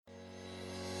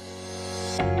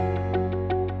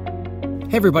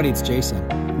Hey everybody, it's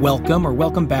Jason.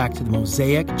 Welcome back to the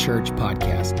Mosaic Church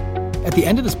Podcast. At the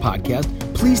end of this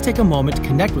podcast, please take a moment to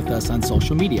connect with us on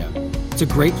social media. It's a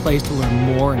great place to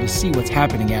learn more and to see what's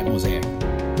happening at Mosaic.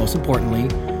 Most importantly,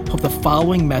 hope the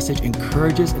following message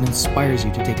encourages and inspires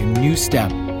you to take a new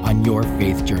step on your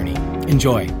faith journey.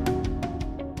 Enjoy.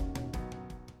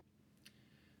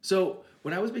 So,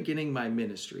 when I was beginning my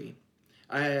ministry,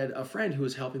 I had a friend who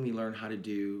was helping me learn how to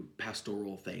do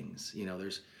pastoral things. You know,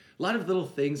 there's a lot of little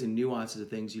things and nuances of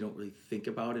things you don't really think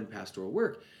about in pastoral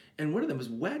work. And one of them was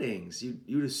weddings.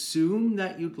 You'd assume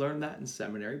that you'd learn that in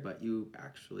seminary, but you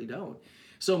actually don't.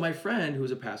 So my friend, who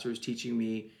was a pastor, was teaching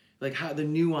me like how the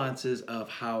nuances of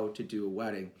how to do a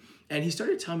wedding. And he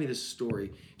started telling me this story.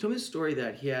 He told me this story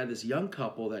that he had this young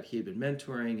couple that he had been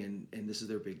mentoring, and this is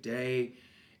their big day.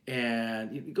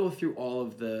 And you go through all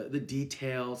of the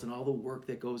details and all the work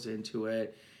that goes into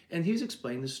it. And he was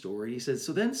explaining the story. He said,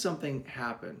 so then something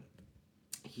happened.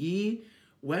 He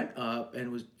went up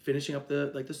and was finishing up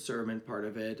the sermon part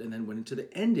of it, and then went into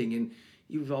the ending. And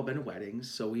you've all been to weddings,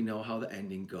 so we know how the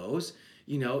ending goes.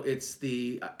 You know, it's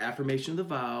the affirmation of the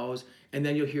vows, and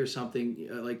then you'll hear something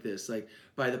like this, like,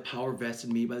 by the power vested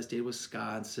in me by the state of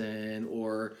Wisconsin,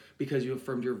 or because you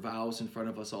affirmed your vows in front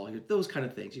of us all here, those kind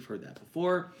of things. You've heard that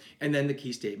before. And then the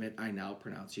key statement, I now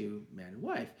pronounce you man and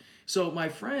wife. So my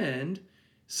friend,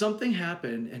 something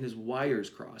happened and his wires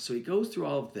crossed. So he goes through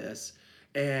all of this,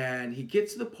 and he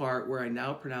gets to the part where I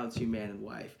now pronounce you man and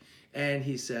wife. And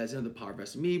he says, the power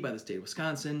vested in me by the state of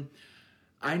Wisconsin,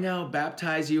 I now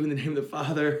baptize you in the name of the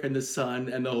Father and the Son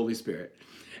and the Holy Spirit.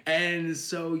 And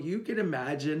so you can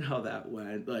imagine how that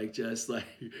went,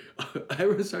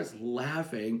 everyone starts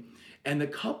laughing, and the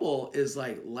couple is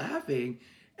like laughing,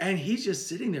 and he's just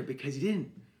sitting there because he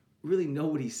didn't really know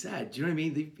what he said. Do you know what I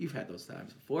mean? You've had those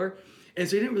times before. And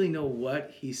so he didn't really know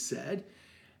what he said,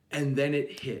 and then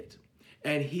it hit.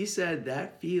 And he said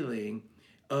that feeling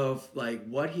of like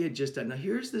what he had just done. Now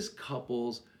here's this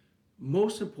couple's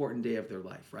most important day of their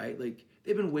life, right? Like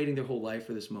they've been waiting their whole life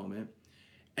for this moment,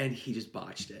 and he just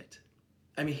botched it.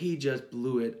 I mean, he just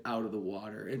blew it out of the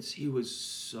water. And he was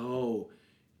so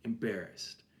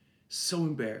embarrassed.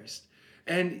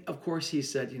 And of course he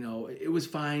said, it was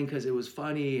fine because it was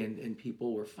funny and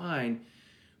people were fine.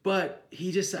 But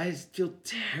I just feel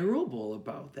terrible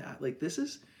about that. Like this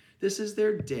is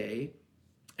their day,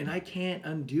 and I can't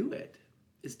undo it.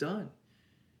 It's done.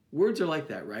 Words are like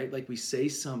that, right? Like we say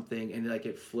something and like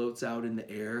it floats out in the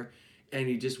air, and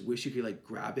you just wish you could like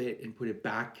grab it and put it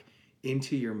back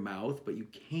into your mouth, but you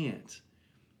can't.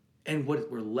 And what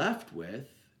we're left with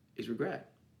is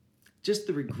regret. Just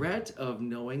the regret of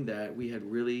knowing that we had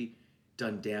really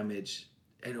done damage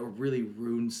or really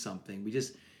ruined something. We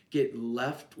just get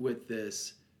left with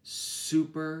this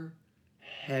super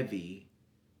heavy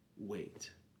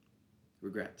weight.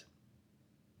 Regret.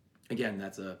 Again,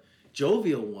 that's a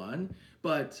jovial one,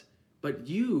 but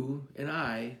you and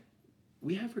I,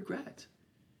 we have regret.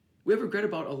 We have regret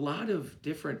about a lot of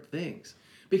different things,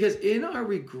 because in our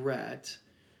regret,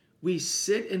 we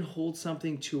sit and hold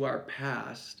something to our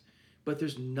past, but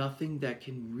there's nothing that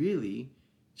can really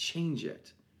change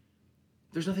it.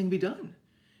 There's nothing to be done.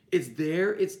 It's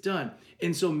there, it's done.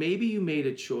 And so maybe you made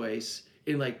a choice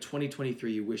in like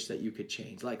 2023 you wish that you could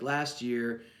change. Like last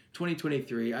year,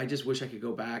 2023, I just wish I could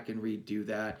go back and redo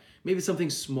that. Maybe something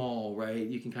small, right?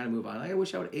 You can kind of move on. Like, I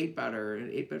wish I would have ate better and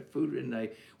ate better food, and I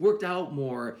worked out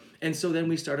more. And so then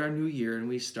we start our new year, and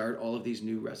we start all of these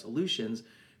new resolutions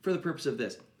for the purpose of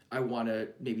this. I want to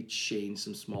maybe change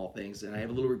some small things, and I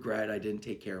have a little regret I didn't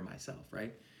take care of myself,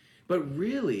 right? But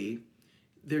really,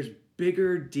 there's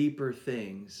bigger, deeper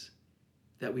things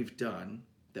that we've done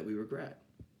that we regret.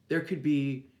 There could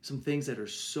be some things that are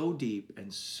so deep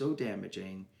and so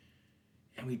damaging,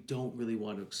 and we don't really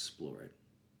want to explore it.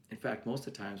 In fact, most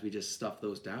of the times we just stuff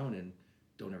those down and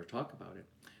don't ever talk about it.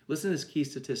 Listen to this key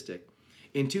statistic.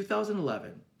 In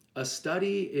 2011, a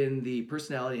study in the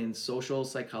Personality and Social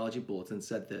Psychology Bulletin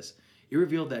said this. It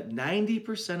revealed that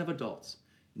 90% of adults,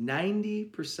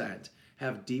 90%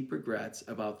 have deep regrets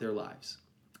about their lives,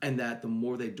 and that the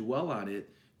more they dwell on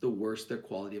it, the worse their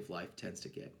quality of life tends to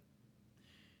get.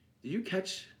 Did you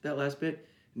catch that last bit?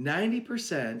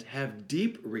 90% have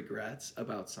deep regrets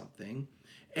about something,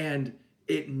 and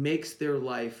it makes their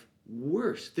life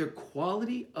worse. Their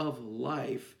quality of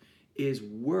life is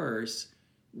worse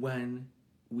when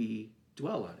we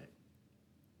dwell on it.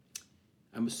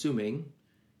 I'm assuming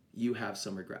you have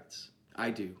some regrets. I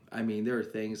do. I mean, there are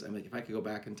things, I'm like, if I could go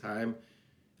back in time,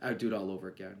 I would do it all over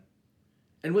again.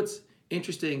 And what's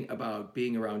interesting about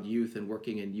being around youth and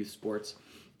working in youth sports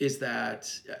is that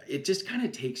it just kind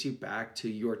of takes you back to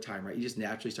your time, right? You just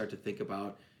naturally start to think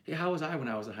about, hey, how was I when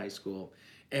I was in high school?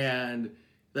 And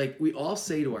like we all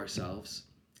say to ourselves,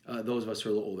 those of us who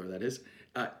are a little older, that is,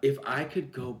 if I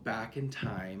could go back in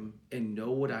time and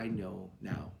know what I know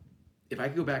now, if I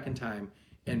could go back in time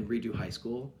and redo high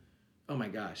school, oh my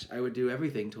gosh, I would do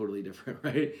everything totally different,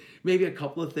 right? Maybe a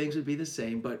couple of things would be the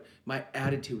same, but my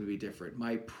attitude would be different.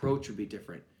 My approach would be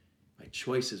different. My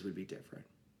choices would be different.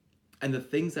 And the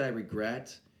things that I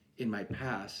regret in my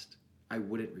past, I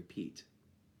wouldn't repeat.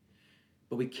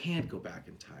 But we can't go back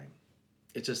in time.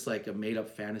 It's just like a made up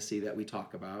fantasy that we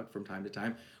talk about from time to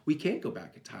time. We can't go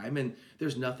back in time, and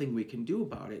there's nothing we can do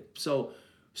about it. So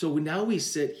now we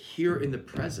sit here in the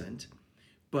present,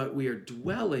 but we are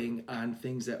dwelling on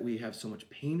things that we have so much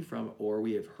pain from, or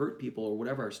we have hurt people, or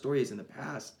whatever our story is in the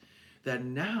past, that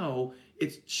now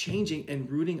it's changing and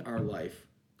ruining our life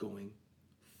going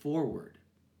forward.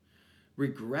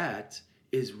 Regret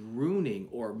is ruining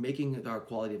or making our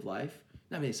quality of life,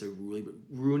 not necessarily ruining, but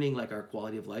ruining like our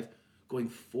quality of life going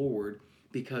forward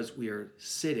because we are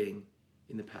sitting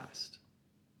in the past.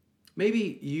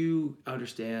 Maybe you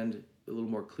understand a little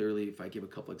more clearly if I give a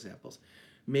couple examples.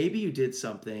 Maybe you did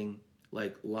something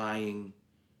like lying,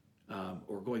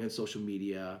 or going on social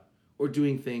media, or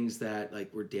doing things that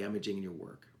like were damaging in your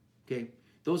work. Okay,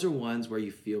 those are ones where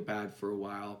you feel bad for a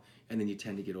while, and then you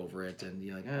tend to get over it, and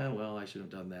you're like, well, I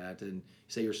shouldn't have done that, and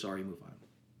say you're sorry, move on.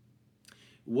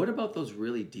 What about those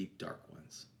really deep, dark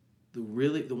ones?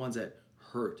 The ones that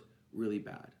hurt really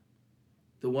bad.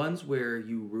 The ones where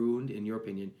you ruined, in your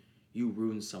opinion, you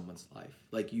ruined someone's life,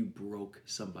 like you broke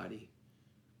somebody.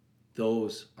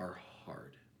 Those are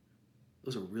hard.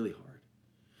 Those are really hard.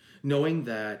 Knowing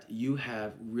that you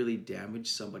have really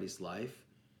damaged somebody's life,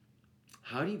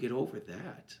 how do you get over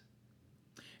that?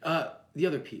 The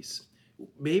other piece,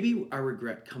 maybe our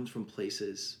regret comes from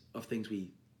places of things we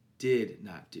did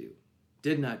not do.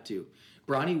 Did not do.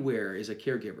 Bronnie Ware is a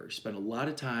caregiver. Spent a lot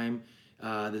of time,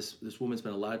 this woman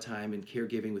spent a lot of time in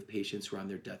caregiving with patients who are on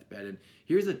their deathbed. And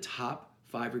here's the top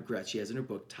 5 regrets she has in her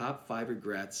book, top 5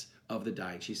 regrets of the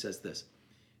dying. She says this,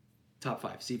 top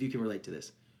 5, see if you can relate to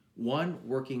this. 1,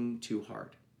 working too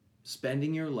hard.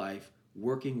 Spending your life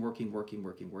working.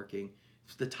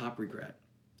 It's the top regret.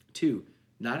 2,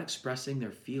 not expressing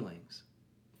their feelings,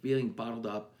 feeling bottled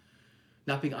up,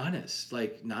 not being honest,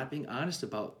 like not being honest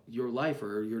about your life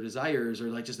or your desires, or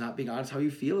like just not being honest how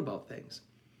you feel about things.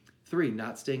 3,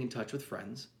 not staying in touch with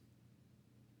friends.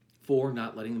 4,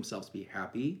 not letting themselves be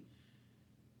happy.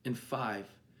 And 5,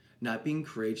 not being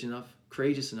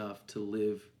courageous enough to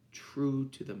live true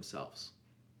to themselves.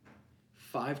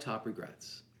 5 top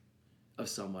regrets of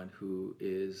someone who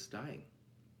is dying.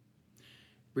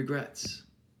 Regrets.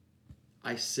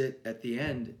 I sit at the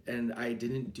end and I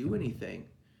didn't do anything.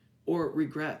 Or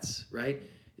regrets, right?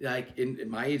 Like in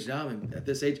my age now, and at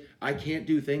this age, I can't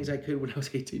do things I could when I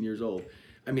was 18 years old.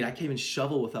 I mean, I can't even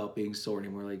shovel without being sore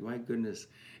anymore. Like, my goodness.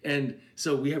 And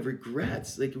so we have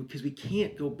regrets, like, because we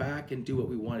can't go back and do what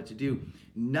we wanted to do.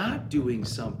 Not doing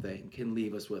something can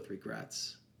leave us with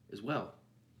regrets as well.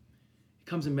 It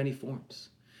comes in many forms,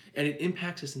 and it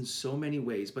impacts us in so many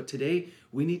ways. But today,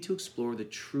 we need to explore the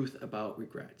truth about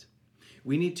regret.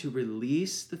 We need to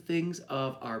release the things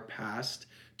of our past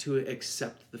to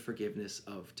accept the forgiveness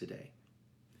of today.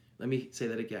 Let me say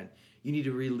that again. You need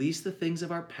to release the things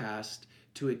of our past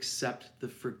to accept the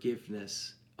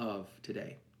forgiveness of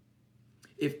today.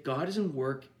 If God is in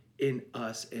work in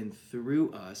us and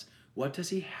through us, what does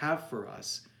he have for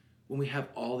us when we have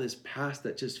all this past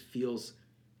that just feels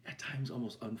at times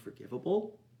almost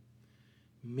unforgivable?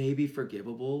 Maybe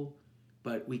forgivable,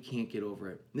 but we can't get over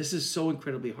it. And this is so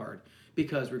incredibly hard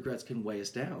because regrets can weigh us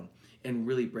down and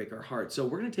really break our heart. So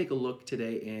we're going to take a look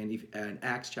today in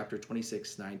Acts chapter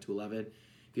 26, 9 to 11.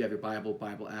 If you have your Bible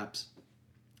apps,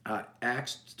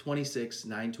 Acts 26,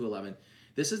 9 to 11.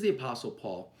 This is the Apostle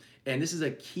Paul. And this is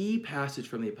a key passage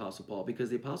from the Apostle Paul because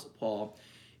the Apostle Paul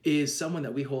is someone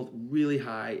that we hold really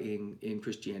high in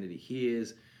Christianity. He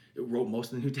wrote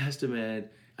most of the New Testament.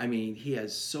 I mean, he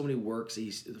has so many works.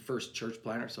 He's the first church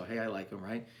planner, so hey, I like him,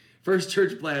 right? First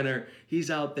church planner.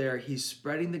 He's out there. He's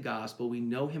spreading the gospel. We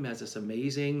know him as this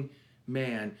amazing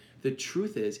man. The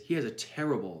truth is, he has a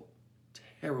terrible,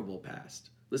 terrible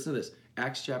past. Listen to this.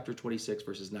 Acts chapter 26,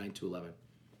 verses 9 to 11.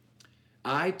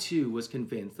 I too was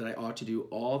convinced that I ought to do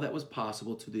all that was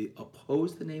possible to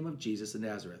oppose the name of Jesus of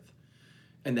Nazareth.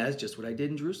 And that is just what I did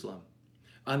in Jerusalem.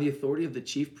 On the authority of the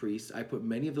chief priests, I put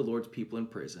many of the Lord's people in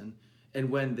prison. And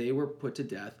when they were put to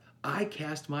death, I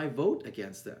cast my vote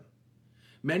against them.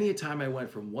 Many a time I went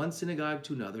from one synagogue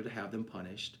to another to have them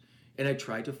punished, and I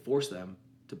tried to force them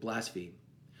to blaspheme.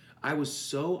 I was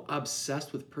so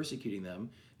obsessed with persecuting them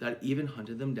that I even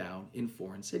hunted them down in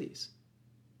foreign cities.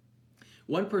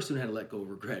 One person who had to let go of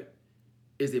regret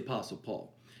is the Apostle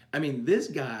Paul. I mean, this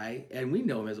guy, and we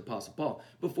know him as Apostle Paul.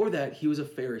 Before that, he was a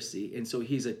Pharisee, and so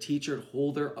he's a teacher and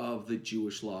holder of the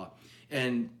Jewish law.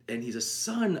 And he's a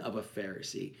son of a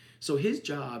Pharisee. So his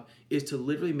job is to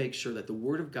literally make sure that the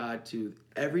word of God to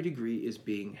every degree is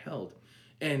being held.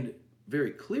 And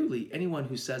very clearly, anyone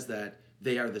who says that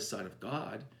they are the son of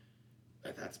God,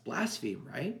 that's blaspheme,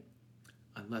 right?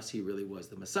 Unless he really was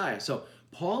the Messiah. So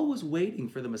Paul was waiting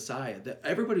for the Messiah. That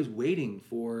everybody was waiting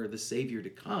for the Savior to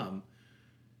come.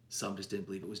 Some just didn't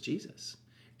believe it was Jesus.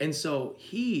 And so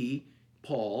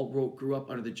Paul, grew up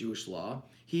under the Jewish law.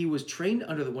 He was trained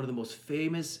under one of the most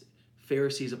famous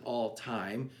Pharisees of all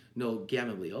time,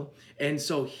 Gamaliel. And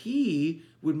so he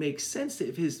would make sense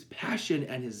of his passion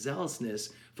and his zealousness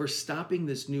for stopping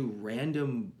this new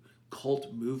random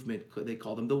cult movement. They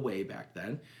called them the Way back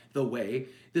then. The Way,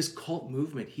 this cult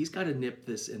movement, he's got to nip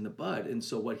this in the bud. And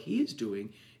so what he is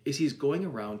doing is he's going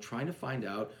around trying to find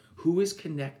out who is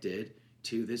connected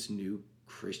to this new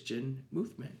Christian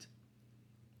movement.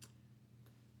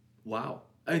 Wow.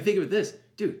 I mean, think of this,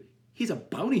 dude. He's a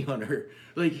bounty hunter.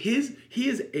 Like he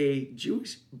is a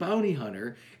Jewish bounty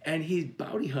hunter, and he's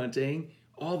bounty hunting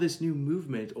all this new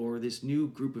movement or this new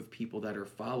group of people that are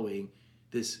following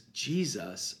this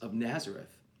Jesus of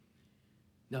Nazareth.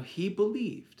 Now, he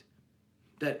believed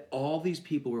that all these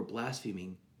people were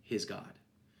blaspheming his God,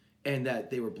 and that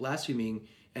they were blaspheming,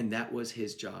 and that was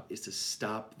his job, is to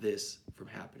stop this from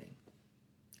happening.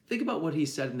 Think about what he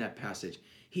said in that passage.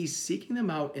 He's seeking them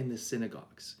out in the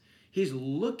synagogues. He's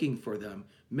looking for them,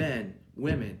 men,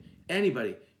 women,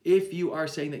 anybody. If you are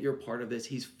saying that you're part of this,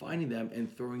 he's finding them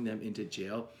and throwing them into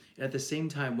jail. And at the same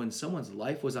time, when someone's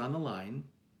life was on the line,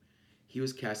 he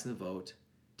was casting the vote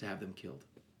to have them killed.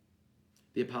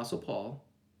 The Apostle Paul,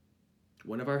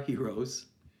 one of our heroes,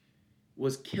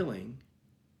 was killing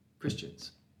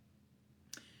Christians.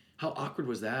 How awkward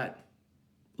was that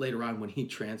later on when he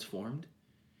transformed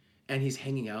and he's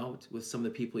hanging out with some of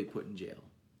the people he put in jail?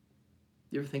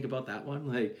 You ever think about that one?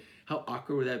 Like, how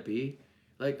awkward would that be?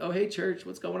 Like, oh, hey, church,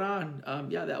 what's going on?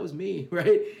 Yeah, that was me,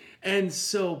 right? And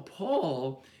so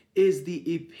Paul is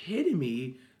the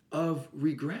epitome of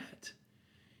regret.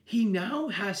 He now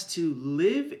has to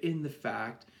live in the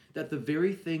fact that the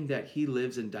very thing that he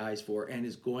lives and dies for and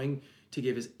is going to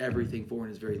give his everything for and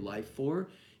his very life for,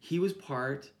 he was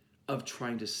part of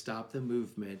trying to stop the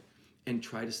movement and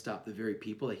try to stop the very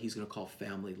people that he's going to call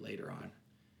family later on.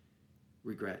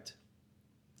 Regret.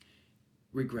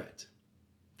 Regret.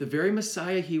 The very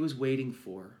Messiah he was waiting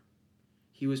for,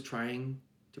 he was trying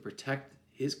to protect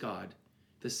his God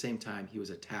at the same time he was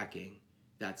attacking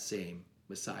that same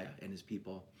Messiah and his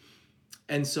people.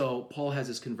 And so Paul has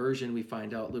this conversion, we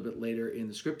find out a little bit later in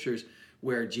the scriptures,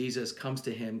 where Jesus comes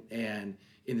to him, and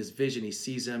in this vision he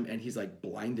sees him and he's like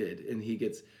blinded, and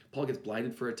Paul gets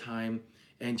blinded for a time,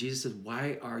 and Jesus says,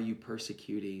 "Why are you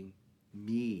persecuting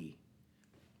me?"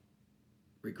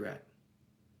 Regret.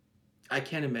 I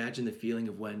can't imagine the feeling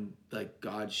of when like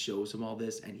God shows him all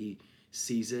this and he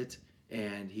sees it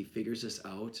and he figures this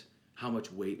out, how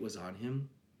much weight was on him.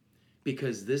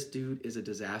 Because this dude is a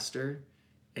disaster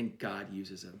and God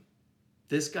uses him.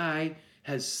 This guy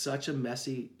has such a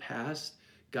messy past.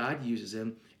 God uses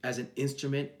him as an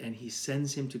instrument, and he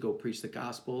sends him to go preach the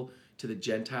gospel to the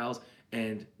Gentiles.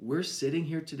 And we're sitting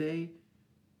here today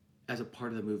as a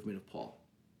part of the movement of Paul.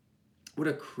 What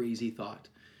a crazy thought.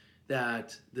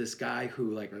 That this guy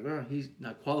who he's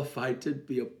not qualified to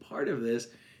be a part of this,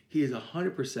 he is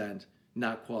 100%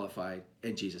 not qualified,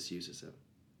 and Jesus uses him.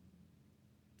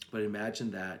 But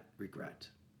imagine that regret.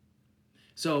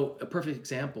 So a perfect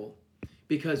example,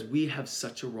 because we have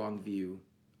such a wrong view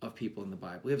of people in the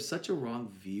Bible. We have such a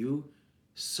wrong view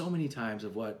so many times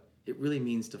of what it really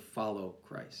means to follow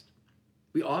Christ.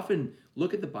 We often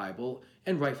look at the Bible,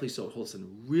 and rightfully so, it holds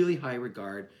in really high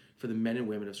regard for the men and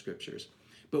women of scriptures.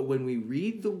 But when we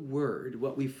read the word,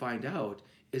 what we find out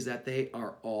is that they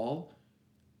are all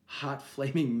hot,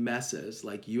 flaming messes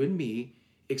like you and me,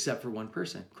 except for one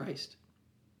person, Christ.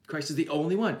 Christ is the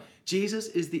only one. Jesus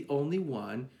is the only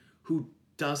one who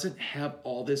doesn't have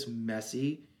all this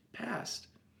messy past.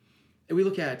 And we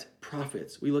look at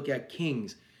prophets, we look at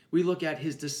kings, we look at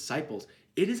his disciples.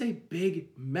 It is a big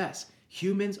mess.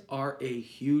 Humans are a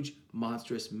huge,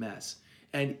 monstrous mess.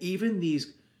 And even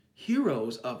these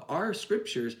heroes of our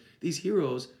scriptures, these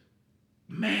heroes,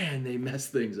 man, they mess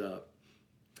things up.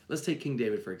 Let's take King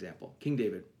David, for example. King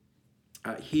David,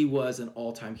 he was an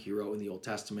all-time hero in the Old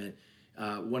Testament,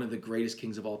 one of the greatest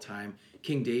kings of all time.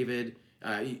 King David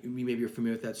Maybe you're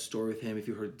familiar with that story with him if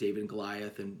you heard David and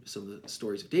Goliath and some of the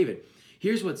stories of David.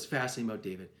 Here's what's fascinating about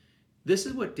David. This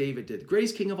is what David did. The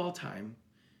greatest king of all time,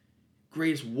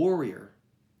 greatest warrior,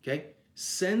 okay,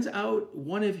 sends out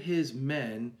one of his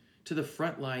men to the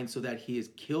front line so that he is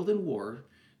killed in war.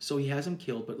 So he has him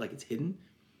killed, but like it's hidden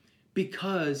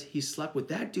because he slept with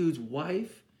that dude's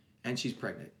wife and she's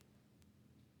pregnant.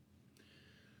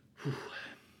 Whew.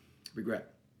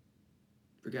 Regret.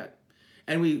 Forget.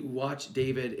 And we watch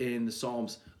David in the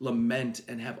Psalms lament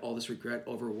and have all this regret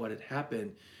over what had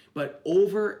happened. But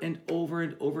over and over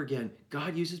and over again,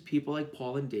 God uses people like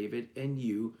Paul and David and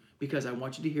you because I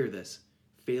want you to hear this.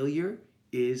 Failure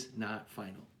is not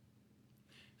final.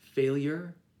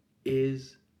 Failure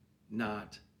is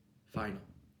not final.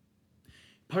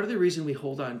 Part of the reason we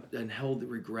hold on and hold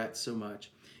regret so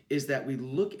much is that we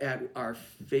look at our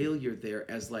failure there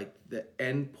as like the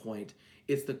end point.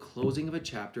 It's the closing of a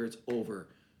chapter. It's over.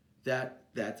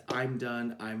 That's I'm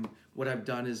done. What I've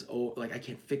done is like I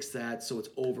can't fix that, so it's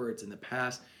over. It's in the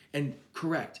past. And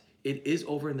correct, it is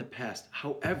over in the past.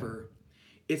 However,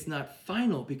 it's not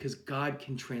final because God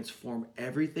can transform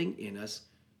everything in us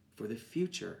for the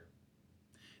future.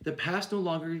 The past no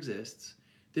longer exists.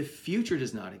 The future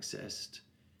does not exist.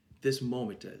 This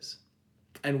moment does.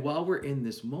 And while we're in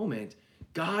this moment,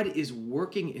 God is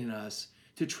working in us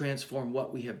to transform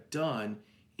what we have done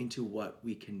into what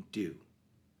we can do.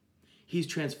 He's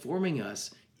transforming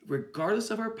us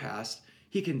regardless of our past.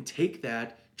 He can take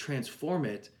that, transform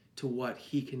it to what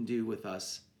he can do with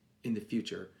us in the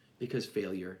future because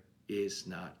failure is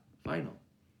not final.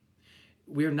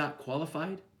 We are not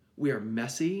qualified. We are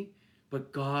messy,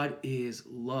 but God is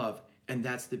love. And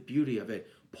that's the beauty of it.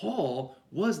 Paul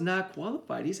was not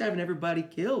qualified. He's having everybody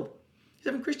killed. He's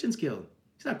having Christians killed.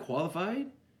 He's not qualified.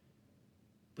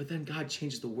 But then God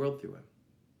changes the world through him.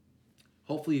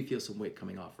 Hopefully you feel some weight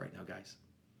coming off right now, guys.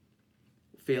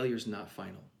 Failure's not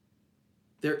final.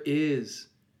 There is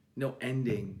no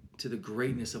ending to the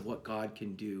greatness of what God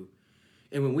can do.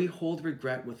 And when we hold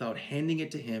regret without handing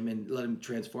it to him and let him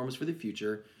transform us for the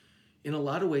future, in a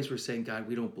lot of ways we're saying, God,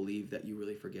 we don't believe that you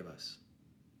really forgive us.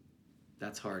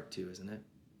 That's hard too, isn't it?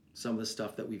 Some of the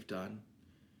stuff that we've done.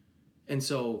 And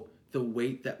so the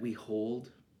weight that we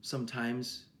hold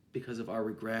sometimes because of our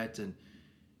regret, and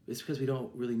it's because we don't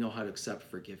really know how to accept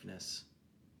forgiveness.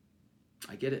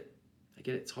 I get it.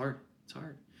 It's hard.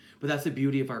 But that's the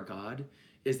beauty of our God,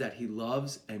 is that he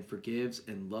loves and forgives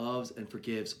and loves and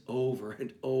forgives over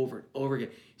and over and over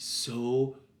again.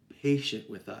 So patient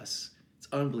with us. It's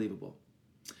unbelievable.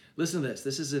 Listen to this.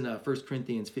 This is in 1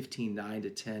 Corinthians 15, 9 to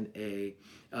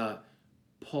 10a.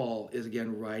 Paul is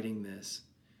again writing this.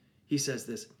 He says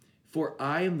this, "For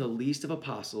I am the least of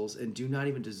apostles and do not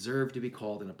even deserve to be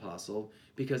called an apostle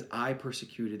because I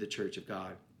persecuted the church of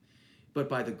God. But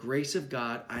by the grace of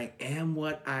God, I am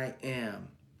what I am.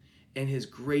 And his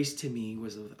grace to me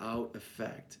was without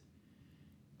effect."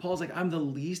 Paul's like, I'm the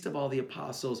least of all the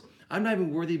apostles. I'm not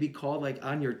even worthy to be called like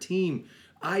on your team.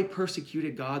 I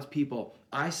persecuted God's people.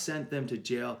 I sent them to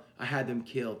jail. I had them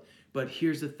killed. But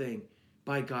here's the thing.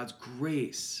 By God's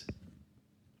grace,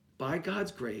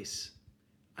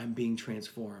 I'm being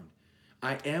transformed.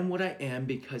 I am what I am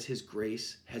because his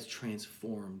grace has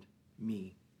transformed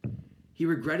me. He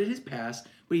regretted his past,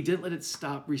 but he didn't let it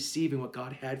stop receiving what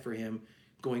God had for him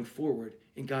going forward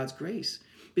in God's grace,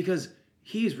 because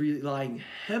he is relying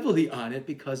heavily on it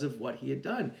because of what he had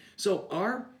done. So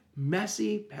our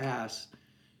messy past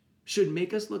should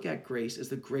make us look at grace as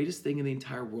the greatest thing in the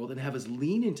entire world and have us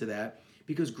lean into that,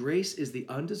 because grace is the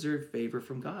undeserved favor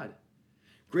from God.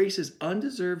 Grace is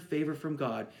undeserved favor from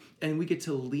God, and we get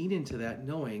to lean into that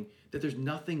knowing that there's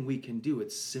nothing we can do.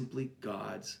 It's simply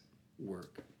God's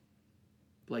work.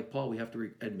 Like Paul, we have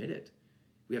to admit it.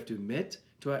 We have to admit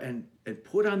to and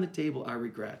put on the table our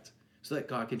regret so that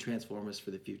God can transform us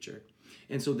for the future.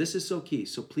 And so this is so key.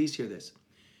 So please hear this.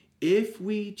 If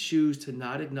we choose to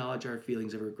not acknowledge our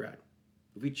feelings of regret,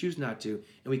 if we choose not to,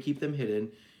 and we keep them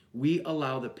hidden, we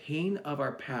allow the pain of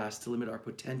our past to limit our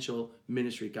potential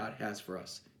ministry God has for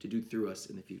us to do through us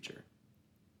in the future.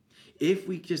 If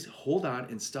we just hold on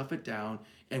and stuff it down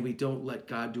and we don't let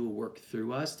God do a work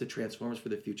through us to transform us for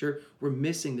the future, we're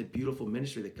missing the beautiful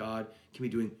ministry that God can be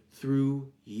doing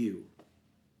through you.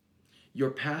 Your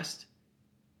past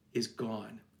is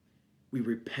gone. We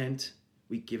repent,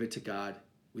 we give it to God,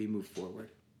 we move forward.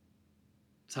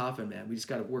 It's often, man, we just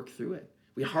got to work through it.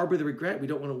 We harbor the regret. We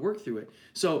don't want to work through it.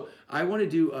 So I want to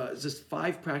do just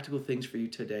 5 practical things for you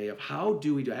today of how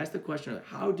do we do. I ask the question of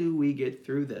how do we get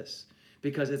through this?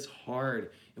 Because it's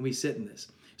hard and we sit in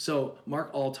this. So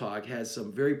Mark Altog has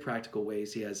some very practical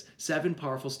ways. He has 7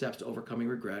 powerful steps to overcoming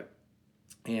regret.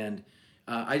 And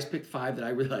I just picked 5 that I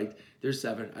really liked. There's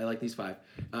 7. I like these 5.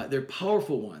 They're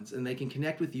powerful ones, and they can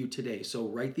connect with you today. So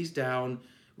write these down,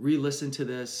 re-listen to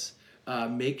this,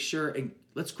 make sure, and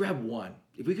let's grab one.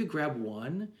 If we could grab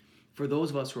one for those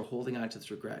of us who are holding on to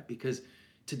this regret, because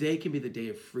today can be the day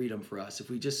of freedom for us if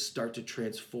we just start to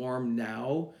transform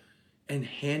now and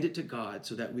hand it to God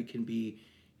so that we can be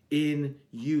in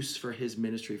use for his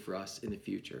ministry for us in the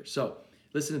future. So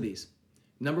listen to these.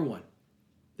 Number 1,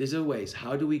 these are ways.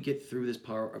 How do we get through this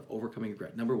power of overcoming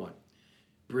regret? Number 1,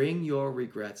 bring your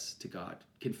regrets to God,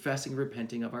 confessing,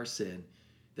 repenting of our sin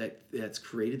that's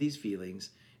created these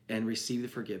feelings, and receive the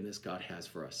forgiveness God has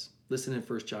for us. Listen in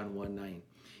 1 John 1:9.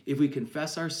 If we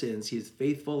confess our sins, he is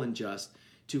faithful and just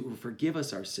to forgive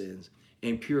us our sins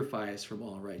and purify us from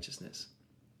all unrighteousness.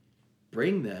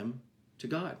 Bring them to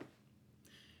God.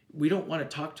 We don't want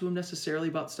to talk to him necessarily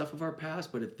about stuff of our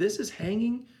past, but if this is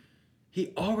hanging,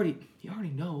 he already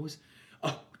knows.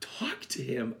 Oh, talk to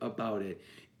him about it.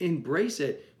 Embrace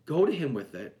it. Go to him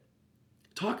with it.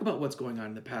 Talk about what's going on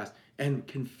in the past and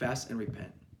confess and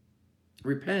repent.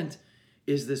 Repent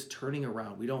is this turning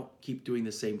around. We don't keep doing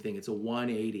the same thing. It's a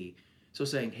 180. So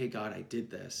saying, hey, God, I did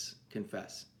this.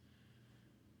 Confess.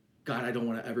 God, I don't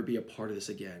want to ever be a part of this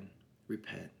again.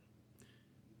 Repent.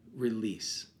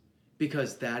 Release.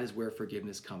 Because that is where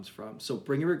forgiveness comes from. So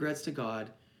bring your regrets to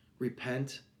God,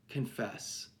 repent,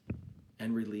 confess,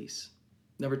 and release.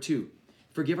 Number 2,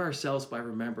 forgive ourselves by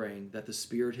remembering that the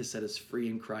Spirit has set us free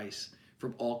in Christ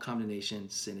from all condemnation,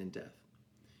 sin, and death.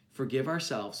 Forgive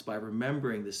ourselves by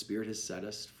remembering the Spirit has set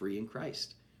us free in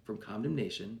Christ from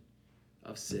condemnation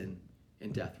of sin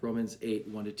and death. Romans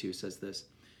 8:1-2 says this.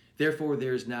 Therefore,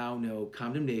 there is now no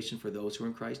condemnation for those who are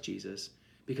in Christ Jesus,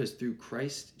 because through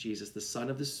Christ Jesus, the Son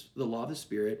of the law of the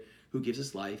Spirit, who gives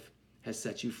us life, has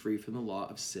set you free from the law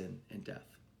of sin and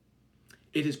death.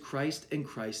 It is Christ and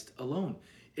Christ alone.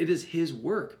 It is his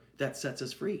work that sets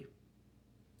us free.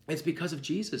 It's because of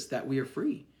Jesus that we are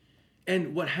free.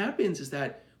 And what happens is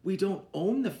that we don't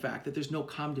own the fact that there's no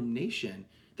condemnation,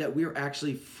 that we are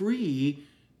actually free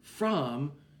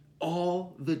from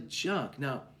all the junk.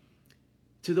 Now,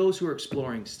 to those who are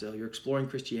exploring still, you're exploring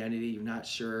Christianity, you're not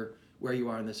sure where you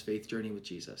are in this faith journey with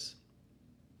Jesus.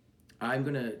 I'm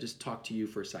going to just talk to you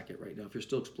for a second right now if you're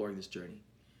still exploring this journey.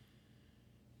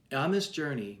 On this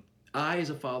journey, I, as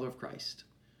a follower of Christ,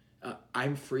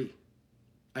 I'm free.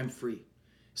 I'm free.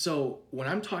 So when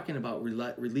I'm talking about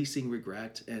releasing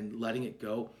regret and letting it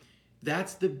go,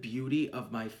 that's the beauty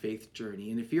of my faith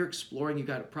journey. And if you're exploring, you've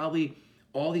got probably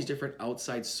all these different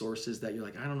outside sources that you're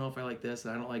like, I don't know if I like this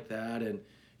and I don't like that. And,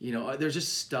 you know, there's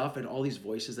just stuff and all these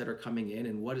voices that are coming in.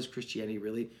 And what is Christianity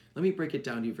really? Let me break it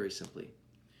down to you very simply.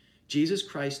 Jesus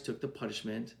Christ took the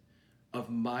punishment of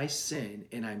my sin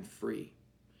and I'm free.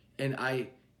 And I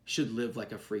should live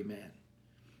like a free man.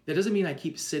 That doesn't mean I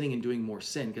keep sinning and doing more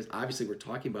sin, because obviously we're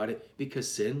talking about it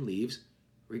because sin leaves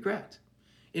regret.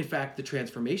 In fact, the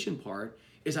transformation part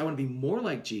is I want to be more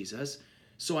like Jesus,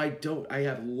 so I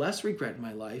have less regret in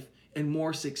my life and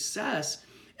more success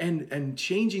and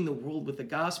changing the world with the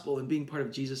gospel and being part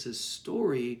of Jesus'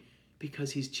 story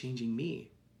because he's changing me.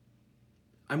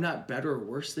 I'm not better or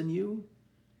worse than you.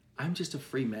 I'm just a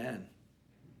free man.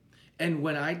 And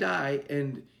when I die,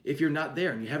 and if you're not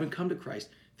there and you haven't come to Christ,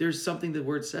 there's something the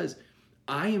word says,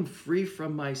 I am free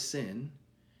from my sin,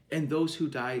 and those who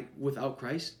die without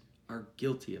Christ are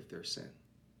guilty of their sin.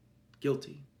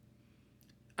 Guilty.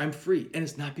 I'm free, and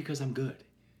it's not because I'm good.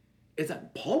 It's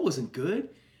not, Paul wasn't good.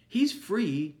 He's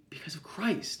free because of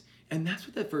Christ. And that's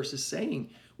what that verse is saying.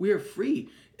 We are free.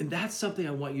 And that's something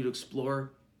I want you to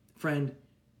explore, friend,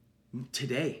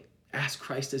 today. Ask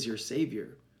Christ as your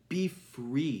Savior. Be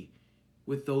free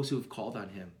with those who have called on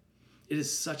him. It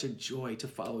is such a joy to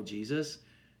follow Jesus,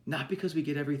 not because we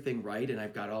get everything right and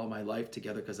I've got all my life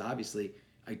together, because obviously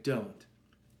I don't,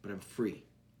 but I'm free.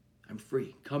 I'm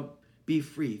free. Come be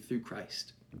free through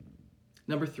Christ.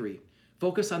 Number 3,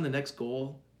 focus on the next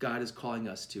goal God is calling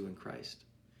us to in Christ.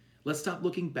 Let's stop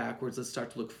looking backwards. Let's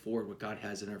start to look forward what God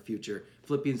has in our future.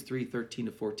 Philippians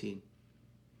 3:13-14.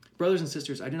 Brothers and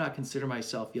sisters, I do not consider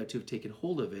myself yet to have taken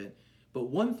hold of it, but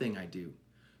one thing I do,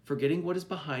 forgetting what is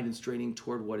behind and straining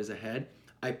toward what is ahead,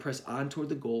 I press on toward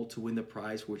the goal to win the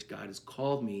prize for which God has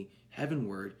called me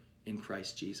heavenward in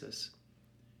Christ Jesus.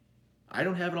 I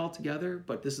don't have it all together,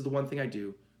 but this is the one thing I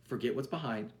do. Forget what's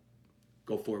behind.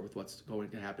 Go forward with what's going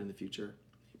to happen in the future.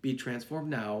 Be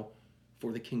transformed now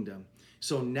for the kingdom.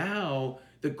 So now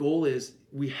the goal is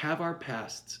we have our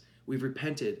pasts. We've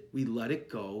repented. We let it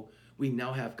go. We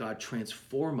now have God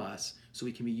transform us so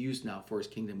we can be used now for his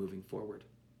kingdom moving forward.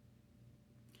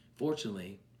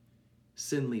 Fortunately,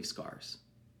 sin leaves scars,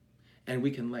 and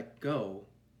we can let go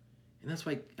And that's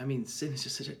why, sin is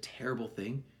just such a terrible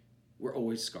thing. We're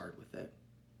always scarred with it.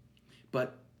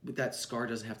 But that scar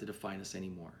doesn't have to define us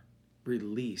anymore.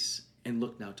 Release and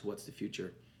look now to what's the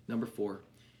future. Number 4,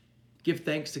 give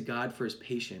thanks to God for his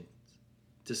patience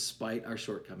despite our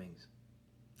shortcomings.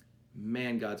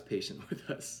 Man, God's patient with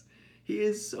us. He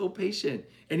is so patient.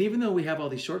 And even though we have all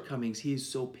these shortcomings, he is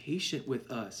so patient with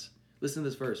us. Listen to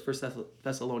this verse, 1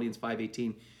 Thessalonians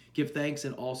 5:18. Give thanks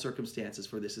in all circumstances,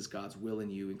 for this is God's will in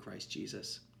you in Christ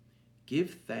Jesus. Give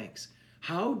thanks.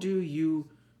 How do you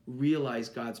realize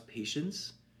God's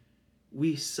patience?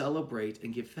 We celebrate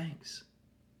and give thanks.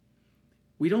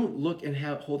 We don't look and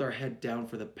hold our head down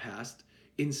for the past.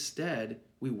 Instead,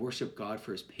 we worship God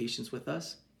for his patience with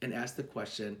us and ask the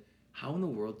question, how in the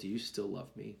world do you still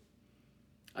love me?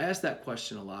 I ask that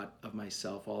question a lot of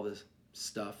myself, all this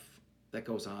stuff that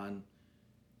goes on,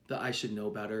 the I should know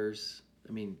betters.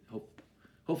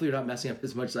 Hopefully you're not messing up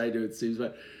as much as I do, it seems,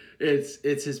 but it's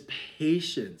his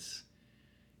patience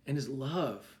and his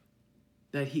love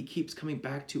that he keeps coming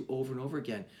back to over and over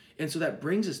again. And so that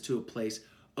brings us to a place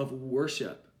of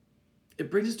worship.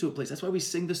 It brings us to a place. That's why we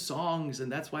sing the songs,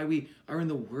 and that's why we are in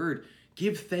the Word.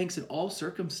 Give thanks in all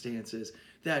circumstances.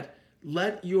 That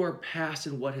let your past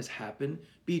and what has happened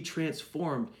be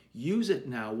transformed. Use it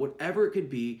now, whatever it could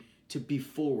be, to be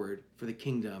forward for the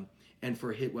kingdom and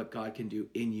for what God can do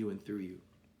in you and through you.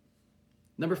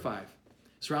 Number 5,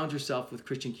 surround yourself with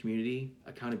Christian community,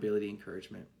 accountability,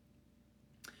 encouragement.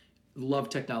 Love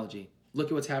technology. Look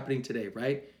at what's happening today,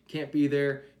 right? Can't be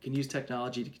there, can use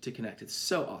technology to connect. It's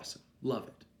so awesome. Love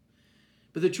it.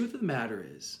 But the truth of the matter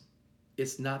is,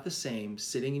 it's not the same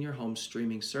sitting in your home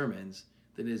streaming sermons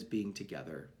than it is being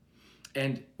together.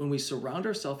 And when we surround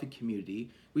ourselves in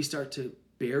community, we start to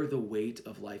bear the weight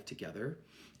of life together,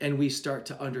 and we start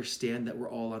to understand that we're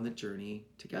all on the journey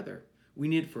together. We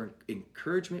need it for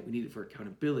encouragement. We need it for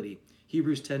accountability.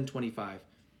 Hebrews 10:25.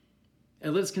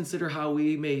 And let us consider how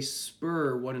we may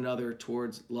spur one another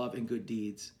towards love and good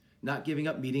deeds, not giving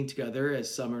up meeting together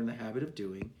as some are in the habit of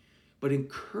doing, but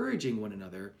encouraging one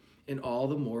another, and all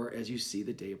the more as you see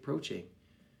the day approaching.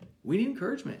 We need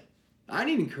encouragement. I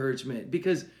need encouragement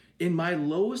because in my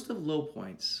lowest of low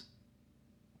points,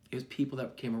 it was people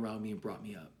that came around me and brought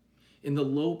me up. In the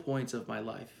low points of my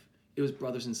life, it was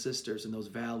brothers and sisters in those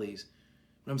valleys.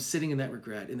 When I'm sitting in that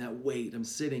regret, in that weight, I'm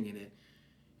sitting in it.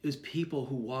 It was people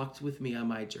who walked with me on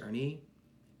my journey,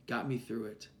 got me through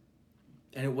it.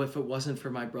 And if it wasn't for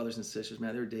my brothers and sisters,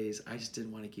 man, there were days I just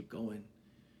didn't want to keep going.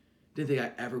 Didn't think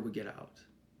I ever would get out.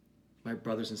 My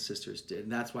brothers and sisters did.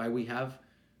 And that's why we have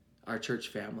our church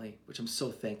family, which I'm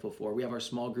so thankful for. We have our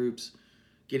small groups,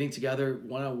 getting together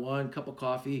one-on-one, cup of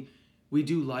coffee. We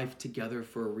do life together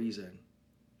for a reason.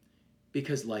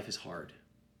 Because life is hard.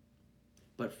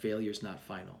 But failure is not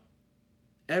final.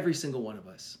 Every single one of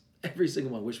us, every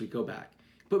single one, wish we'd go back.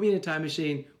 Put me in a time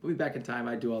machine, put me back in time,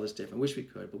 I'd do all this different. Wish we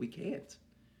could, but we can't.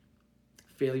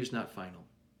 Failure's not final.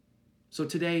 So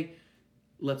today,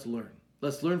 let's learn.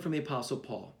 Let's learn from the Apostle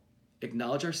Paul.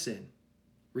 Acknowledge our sin.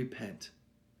 Repent.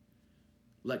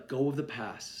 Let go of the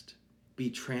past. Be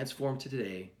transformed to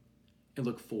today. And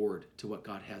look forward to what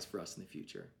God has for us in the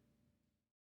future.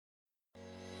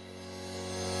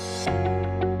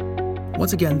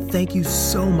 Once again, thank you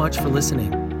so much for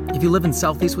listening. If you live in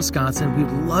Southeast Wisconsin,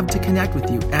 we'd love to connect with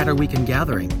you at our weekend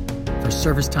gathering. For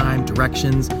service time,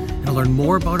 directions, and to learn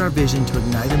more about our vision to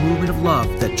ignite a movement of love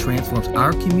that transforms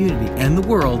our community and the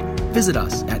world, visit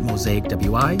us at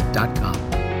mosaicwi.com.